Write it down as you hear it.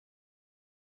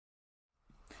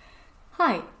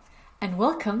Hi, and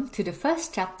welcome to the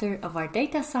first chapter of our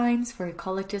Data Science for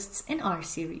Ecologists in our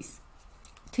series.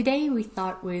 Today we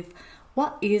start with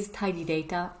what is tidy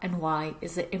data and why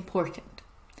is it important?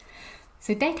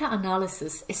 So data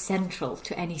analysis is central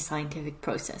to any scientific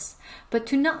process, but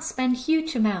to not spend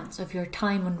huge amounts of your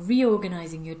time on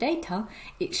reorganizing your data,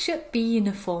 it should be in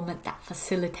a format that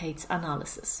facilitates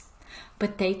analysis.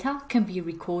 But data can be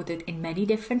recorded in many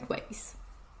different ways.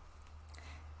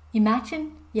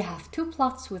 Imagine you have two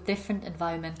plots with different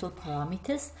environmental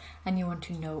parameters and you want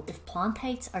to know if plant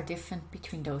heights are different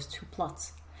between those two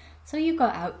plots. So you go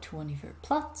out to one of your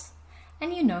plots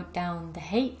and you note down the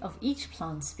height of each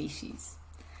plant species.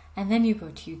 And then you go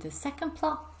to the second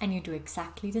plot and you do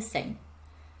exactly the same.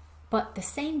 But the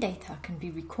same data can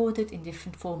be recorded in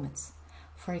different formats.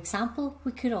 For example,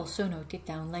 we could also note it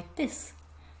down like this,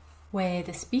 where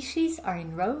the species are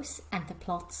in rows and the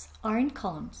plots are in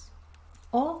columns.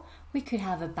 Or we could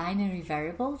have a binary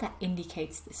variable that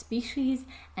indicates the species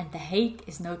and the height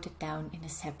is noted down in a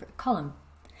separate column.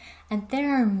 And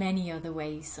there are many other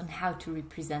ways on how to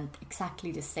represent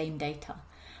exactly the same data,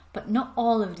 but not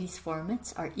all of these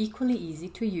formats are equally easy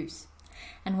to use.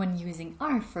 And when using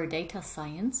R for data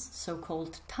science,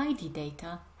 so-called tidy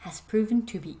data has proven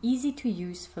to be easy to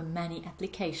use for many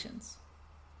applications.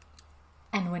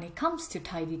 And when it comes to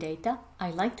tidy data, I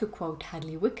like to quote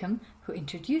Hadley Wickham, who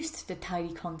introduced the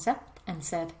tidy concept and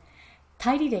said,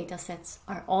 "Tidy datasets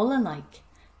are all alike,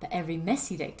 but every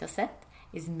messy dataset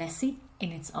is messy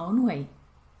in its own way."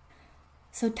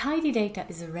 So tidy data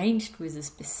is arranged with a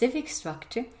specific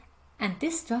structure, and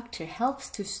this structure helps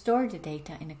to store the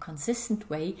data in a consistent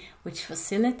way, which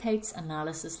facilitates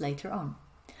analysis later on.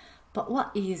 But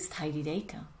what is tidy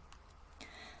data?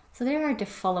 So there are the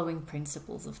following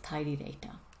principles of tidy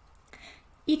data.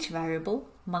 Each variable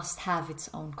must have its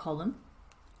own column.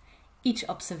 Each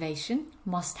observation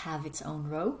must have its own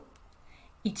row.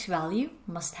 Each value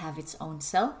must have its own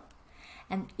cell.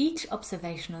 And each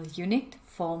observational unit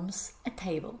forms a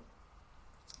table.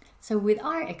 So with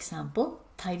our example,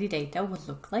 tidy data would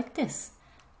look like this,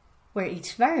 where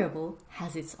each variable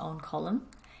has its own column,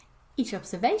 each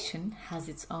observation has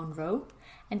its own row,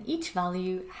 and each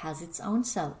value has its own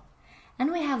cell.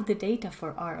 And we have the data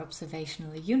for our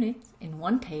observational unit in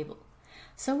one table.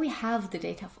 So we have the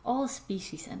data of all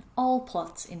species and all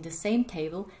plots in the same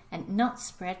table and not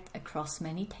spread across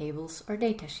many tables or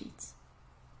data sheets.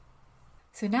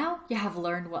 So now you have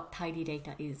learned what tidy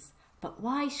data is, but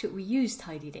why should we use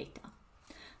tidy data?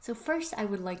 So first I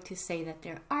would like to say that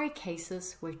there are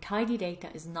cases where tidy data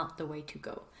is not the way to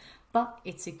go. But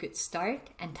it's a good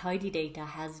start, and tidy data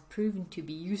has proven to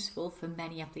be useful for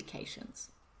many applications.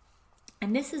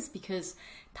 And this is because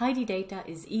tidy data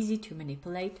is easy to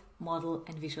manipulate, model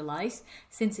and visualize,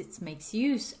 since it makes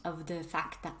use of the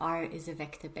fact that R is a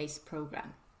vector-based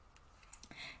program.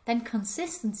 Then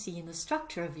consistency in the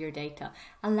structure of your data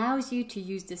allows you to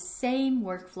use the same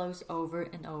workflows over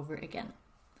and over again.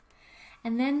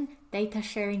 And then data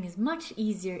sharing is much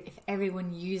easier if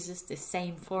everyone uses the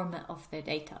same format of their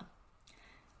data.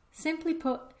 Simply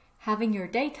put, having your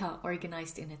data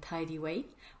organized in a tidy way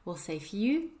will save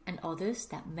you and others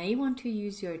that may want to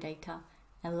use your data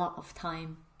a lot of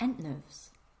time and nerves.